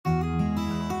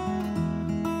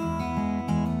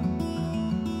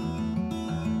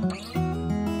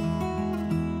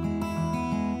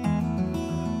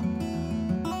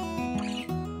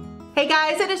Hey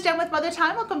guys, it is Jen with Mother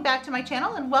Time. Welcome back to my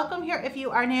channel and welcome here if you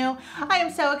are new. I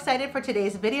am so excited for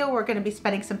today's video. We're going to be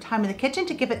spending some time in the kitchen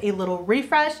to give it a little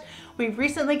refresh. We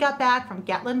recently got back from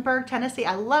Gatlinburg, Tennessee.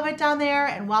 I love it down there,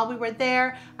 and while we were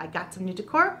there, I got some new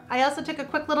decor. I also took a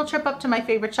quick little trip up to my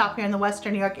favorite shop here in the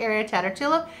Western New York area, Tattered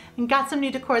Tulip, and got some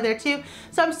new decor there too.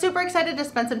 So I'm super excited to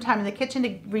spend some time in the kitchen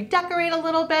to redecorate a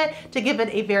little bit, to give it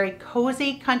a very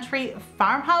cozy country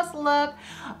farmhouse look.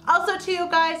 Also to you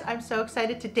guys, I'm so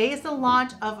excited. Today is the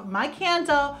launch of my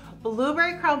candle,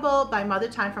 Blueberry Crumble by Mother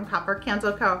Time from Copper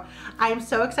Candle Co. I am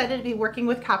so excited to be working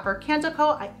with Copper Candle Co.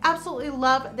 I absolutely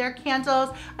love their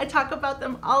candles. I talk about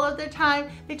them all of the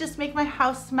time. They just make my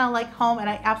house smell like home, and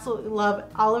I absolutely love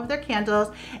all of their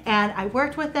candles. And I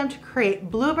worked with them to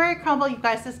create Blueberry Crumble. You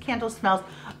guys, this candle smells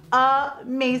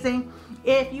amazing.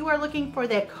 If you are looking for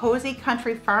that cozy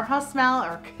country farmhouse smell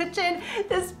or kitchen,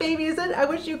 this baby is it. I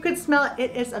wish you could smell it.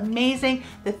 It is amazing.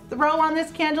 The throw on this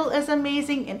candle is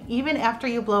amazing, and even after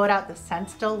you blow it out, the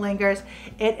scent still lingers.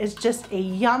 It is just a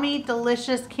yummy,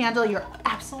 delicious candle. You're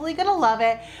absolutely gonna love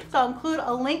it. So I'll include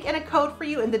a link and a code for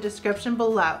you in the description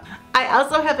below. I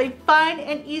also have a fun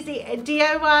and easy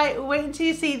DIY. Wait until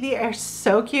you see. They are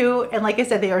so cute, and like I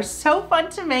said, they are so fun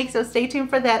to make, so stay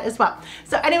tuned for that as well.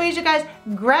 So anyways, you guys,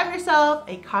 grab yourself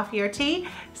a coffee or tea,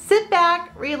 sit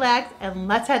back, relax, and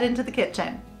let's head into the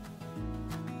kitchen.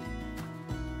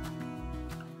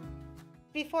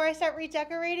 Before I start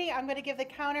redecorating, I'm going to give the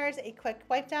counters a quick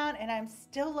wipe down, and I'm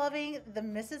still loving the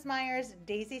Mrs. Meyer's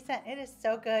Daisy scent. It is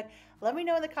so good. Let me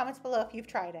know in the comments below if you've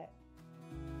tried it.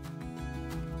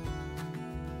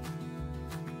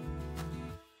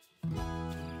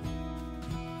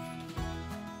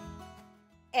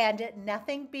 And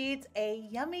nothing beats a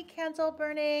yummy candle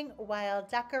burning while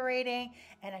decorating.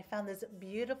 And I found this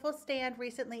beautiful stand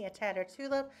recently at Tattered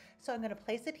Tulip. So I'm going to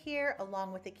place it here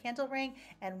along with the candle ring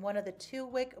and one of the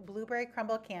 2-wick Blueberry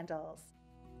Crumble candles.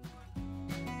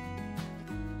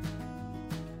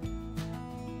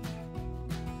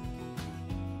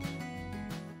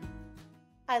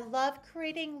 I love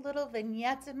creating little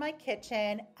vignettes in my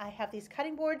kitchen. I have these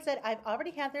cutting boards that I've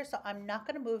already had there, so I'm not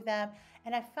going to move them.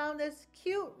 And I found this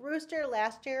cute rooster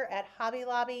last year at Hobby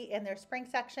Lobby in their spring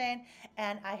section,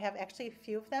 and I have actually a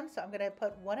few of them, so I'm going to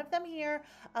put one of them here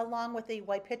along with the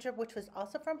white pitcher, which was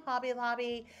also from Hobby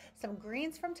Lobby, some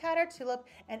greens from Tattered Tulip,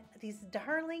 and these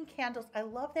darling candles. I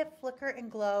love that flicker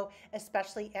and glow,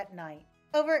 especially at night.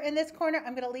 Over in this corner,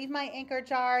 I'm going to leave my anchor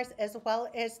jars as well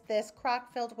as this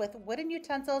crock filled with wooden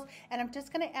utensils, and I'm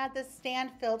just going to add this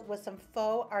stand filled with some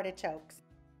faux artichokes.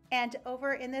 And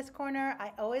over in this corner,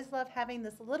 I always love having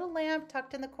this little lamp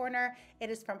tucked in the corner. It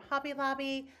is from Hobby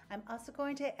Lobby. I'm also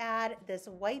going to add this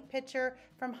white pitcher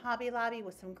from Hobby Lobby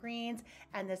with some greens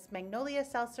and this Magnolia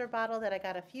seltzer bottle that I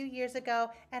got a few years ago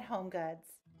at Home Goods.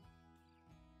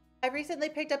 I recently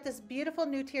picked up this beautiful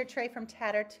new tier tray from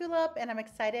Tattered Tulip, and I'm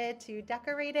excited to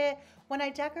decorate it. When I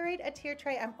decorate a tier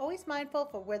tray, I'm always mindful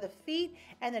for where the feet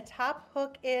and the top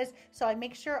hook is, so I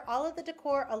make sure all of the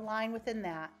decor align within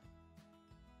that.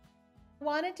 I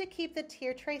wanted to keep the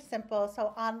tier tray simple,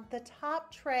 so on the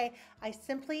top tray, I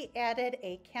simply added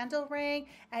a candle ring,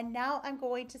 and now I'm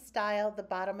going to style the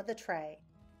bottom of the tray.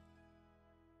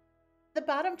 The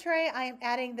bottom tray, I am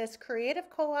adding this Creative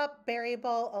Co-op berry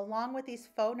bowl along with these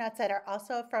faux nuts that are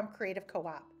also from Creative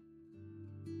Co-op.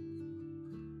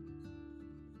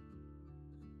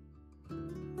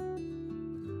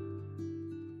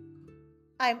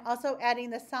 I'm also adding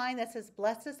the sign that says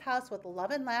 "Bless this house with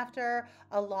love and laughter,"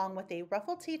 along with a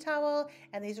ruffled tea towel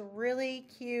and these really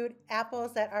cute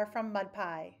apples that are from Mod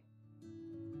Podge.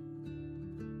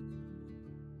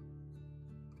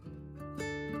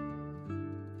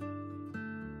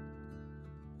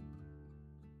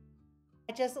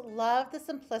 I just love the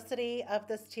simplicity of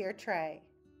this tier tray.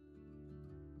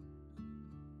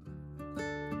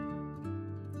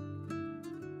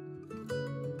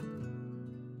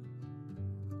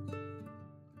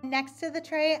 Next to the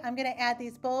tray, I'm going to add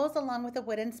these bowls along with a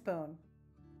wooden spoon.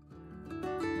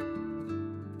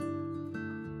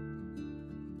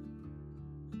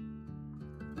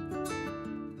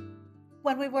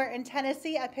 When we were in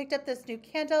Tennessee, I picked up this new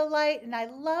candle light, and I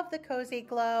love the cozy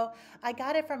glow. I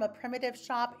got it from a primitive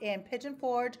shop in Pigeon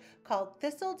Forge called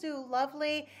This'll Do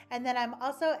Lovely, and then I'm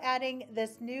also adding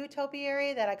this new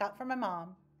topiary that I got from my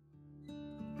mom.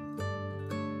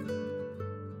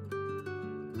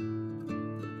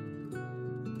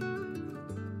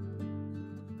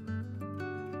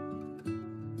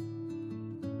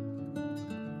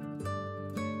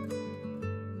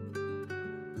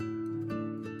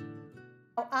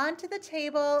 Now onto the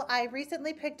table, I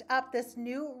recently picked up this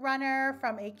new runner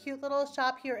from a cute little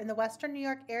shop here in the Western New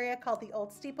York area called the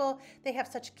Old Steeple. They have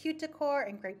such cute decor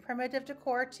and great primitive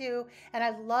decor too, and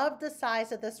I love the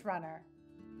size of this runner.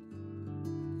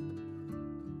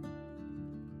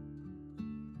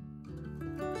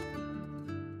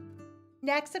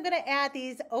 Next, I'm going to add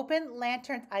these open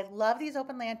lanterns. I love these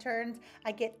open lanterns.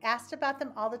 I get asked about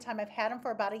them all the time. I've had them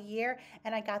for about a year,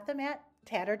 and I got them at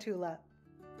Tattertula.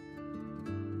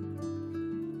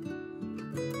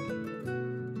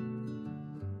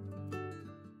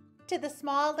 To the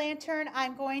small lantern,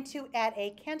 I'm going to add a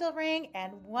candle ring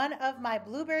and one of my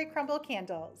Blueberry Crumble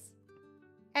candles.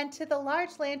 And to the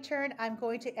large lantern, I'm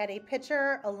going to add a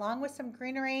pitcher along with some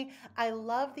greenery. I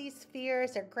love these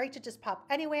spheres. They're great to just pop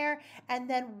anywhere. And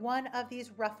then one of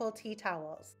these ruffled tea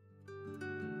towels.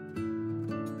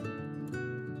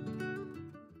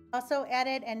 Also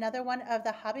added another one of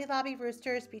the Hobby Lobby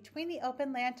roosters between the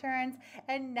open lanterns.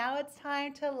 And now it's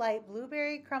time to light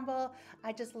Blueberry Crumble.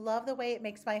 I just love the way it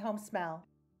makes my home smell.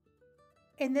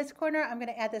 In this corner, I'm going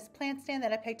to add this plant stand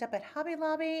that I picked up at Hobby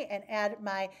Lobby and add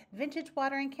my vintage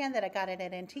watering can that I got at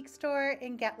an antique store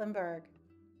in Gatlinburg.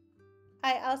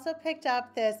 I also picked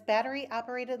up this battery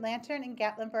operated lantern in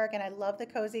Gatlinburg, and I love the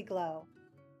cozy glow.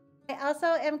 I also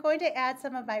am going to add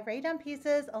some of my Rae Dunn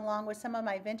pieces along with some of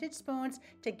my vintage spoons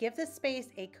to give this space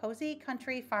a cozy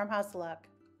country farmhouse look.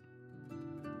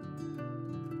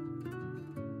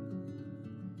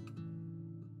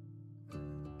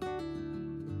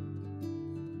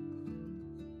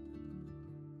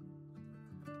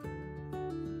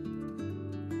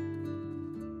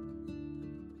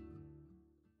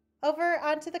 Over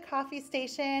onto the coffee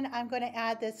station, I'm going to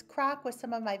add this crock with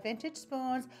some of my vintage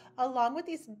spoons along with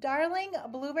these darling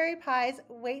blueberry pies.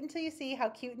 Wait until you see how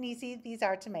cute and easy these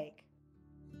are to make.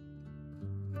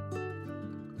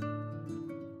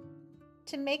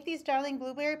 To make these darling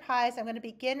blueberry pies, I'm going to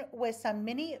begin with some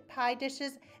mini pie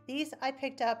dishes. These I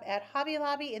picked up at Hobby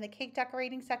Lobby in the cake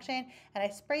decorating section, and I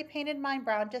spray painted mine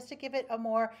brown just to give it a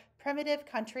more primitive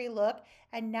country look.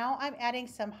 And now I'm adding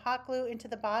some hot glue into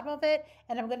the bottom of it,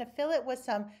 and I'm going to fill it with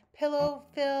some pillow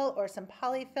fill or some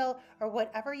polyfill or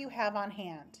whatever you have on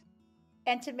hand.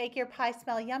 And to make your pie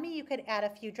smell yummy, you could add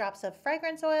a few drops of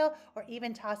fragrance oil or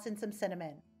even toss in some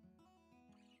cinnamon.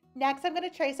 Next, I'm going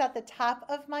to trace out the top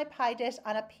of my pie dish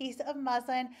on a piece of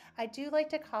muslin. I do like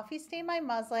to coffee stain my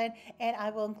muslin, and I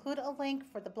will include a link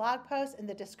for the blog post in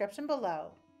the description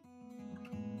below.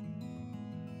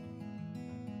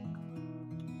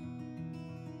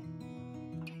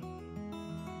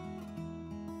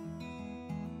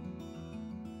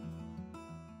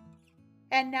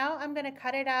 And now I'm going to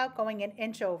cut it out going an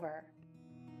inch over.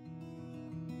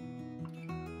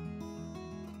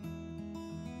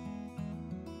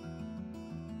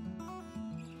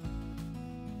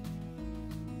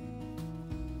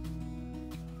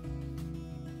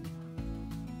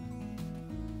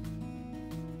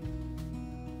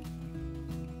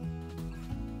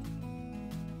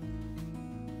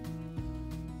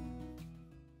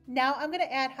 Now I'm going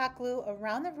to add hot glue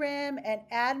around the rim and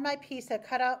add my piece of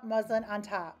cut out muslin on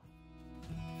top.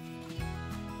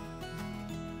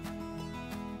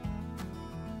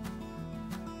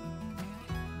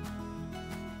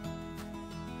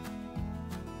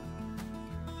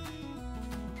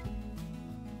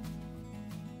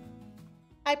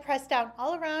 I press down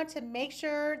all around to make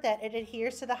sure that it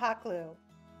adheres to the hot glue.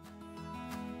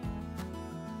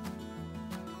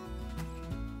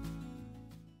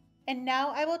 And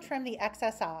now I will trim the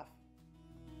excess off.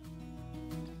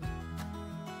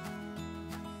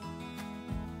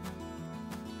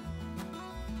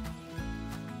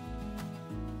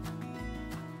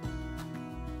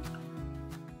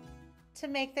 To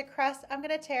make the crust, I'm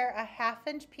going to tear a 1/2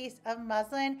 inch piece of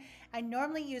muslin. I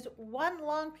normally use one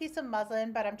long piece of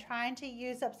muslin, but I'm trying to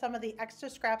use up some of the extra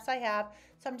scraps I have.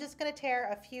 So I'm just going to tear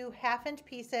a few 1/2 inch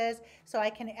pieces so I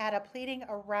can add a pleating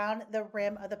around the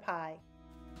rim of the pie.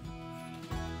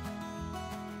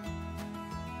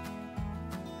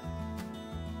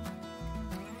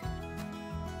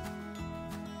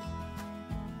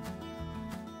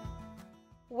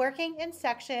 Working in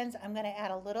sections, I'm going to add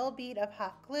a little bead of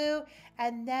hot glue,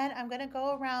 and then I'm going to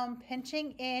go around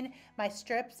pinching in my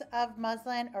strips of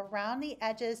muslin around the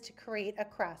edges to create a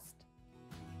crust.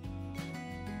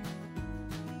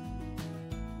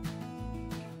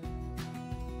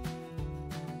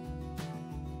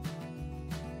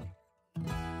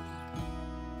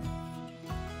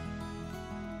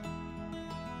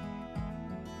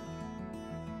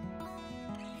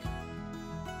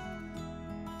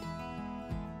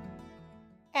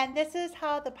 And this is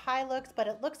how the pie looks, but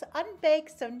it looks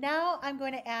unbaked. So now I'm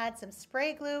going to add some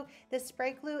spray glue. This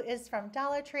spray glue is from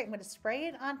Dollar Tree. I'm going to spray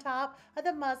it on top of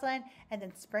the muslin and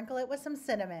then sprinkle it with some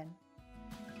cinnamon.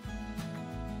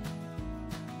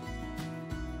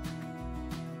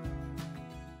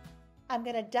 I'm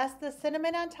going to dust the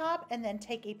cinnamon on top and then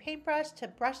take a paintbrush to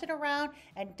brush it around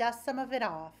and dust some of it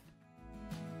off.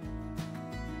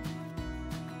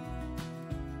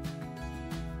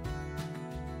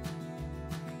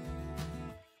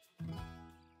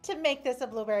 To make this a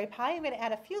blueberry pie, I'm going to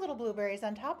add a few little blueberries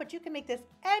on top, but you can make this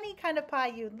any kind of pie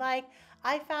you'd like.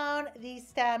 I found these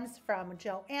stems from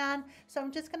Joann, so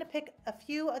I'm just going to pick a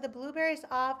few of the blueberries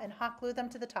off and hot glue them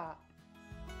to the top.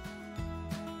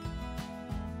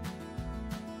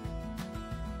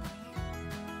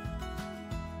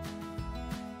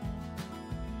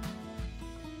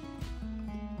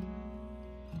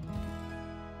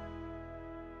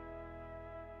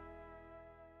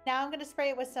 Now I'm going to spray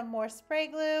it with some more spray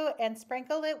glue and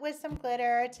sprinkle it with some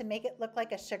glitter to make it look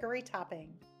like a sugary topping.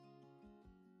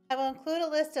 I will include a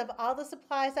list of all the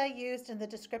supplies I used in the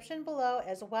description below,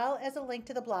 as well as a link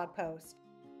to the blog post.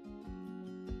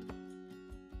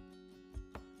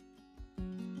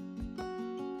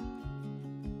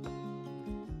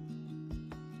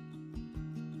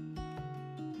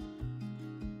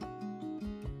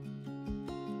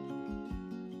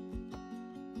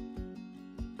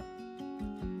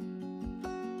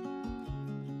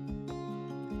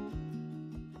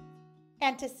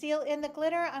 And to seal in the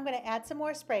glitter, I'm going to add some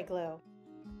more spray glue.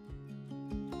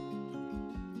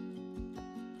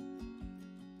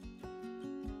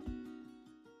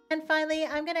 And finally,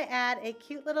 I'm going to add a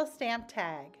cute little stamp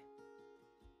tag.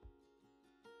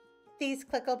 These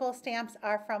clickable stamps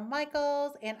are from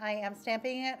Michaels, and I am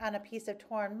stamping it on a piece of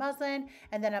torn muslin,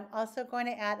 and then I'm also going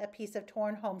to add a piece of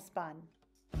torn homespun.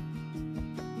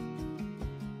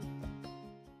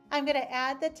 I'm going to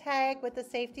add the tag with the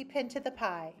safety pin to the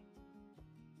pie.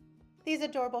 These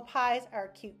adorable pies are a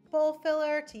cute bowl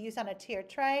filler to use on a tiered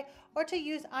tray or to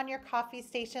use on your coffee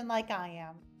station like I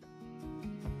am.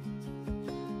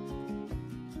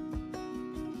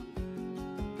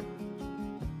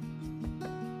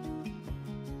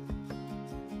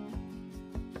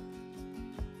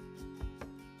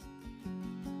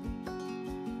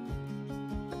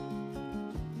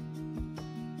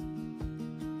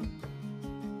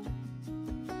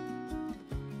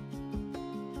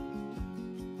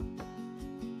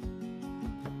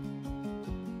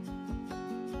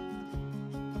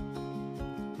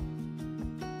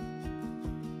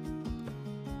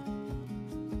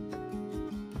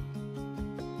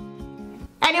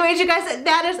 Anyways, you guys,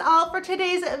 that is all for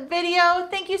today's video.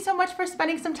 Thank you so much for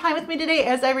spending some time with me today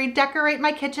as I redecorate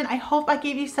my kitchen. I hope I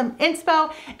gave you some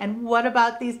inspo. And what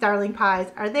about these darling pies?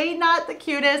 Are they not the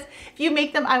cutest? If you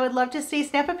make them, I would love to see.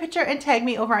 Snap a picture and tag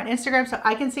me over on Instagram so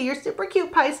I can see your super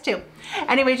cute pies too.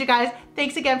 Anyways, you guys,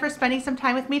 thanks again for spending some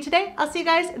time with me today. I'll see you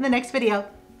guys in the next video.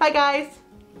 Bye, guys.